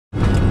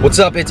What's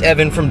up? It's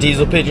Evan from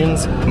Diesel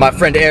Pigeons. My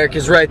friend Eric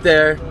is right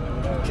there.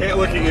 Can't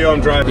look at you,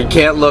 I'm driving. He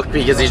can't look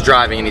because he's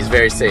driving and he's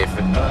very safe.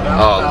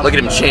 Oh, look at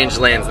him change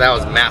lanes. That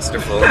was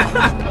masterful.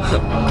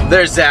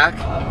 There's Zach.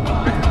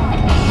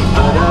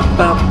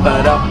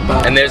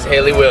 And there's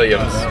Hayley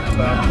Williams.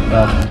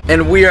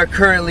 And we are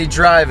currently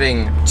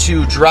driving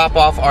to drop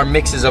off our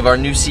mixes of our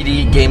new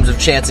CD, Games of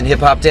Chance and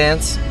Hip Hop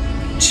Dance,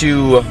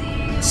 to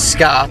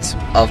Scott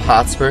of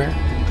Hotspur.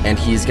 And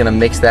he's gonna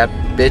mix that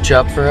bitch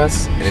up for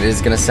us, and it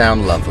is gonna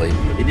sound lovely.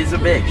 It is a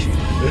bitch.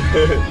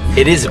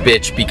 It is a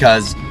bitch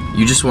because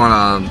you just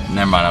wanna.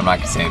 Never mind, I'm not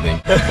gonna say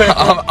anything.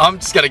 I'm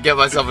just gonna get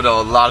myself into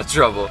a lot of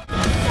trouble.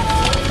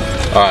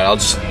 All right,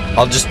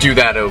 I'll just do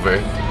that over.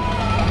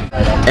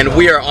 And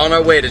we are on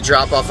our way to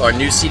drop off our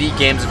new CD,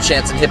 Games of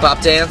Chance and Hip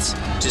Hop Dance,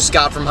 to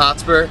Scott from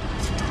Hotspur,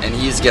 and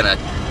he's gonna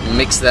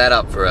mix that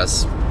up for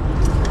us.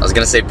 I was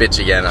gonna say bitch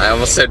again. I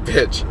almost said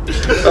bitch.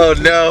 Oh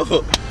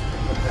no.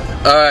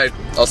 All right,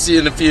 I'll see you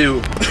in a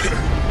few.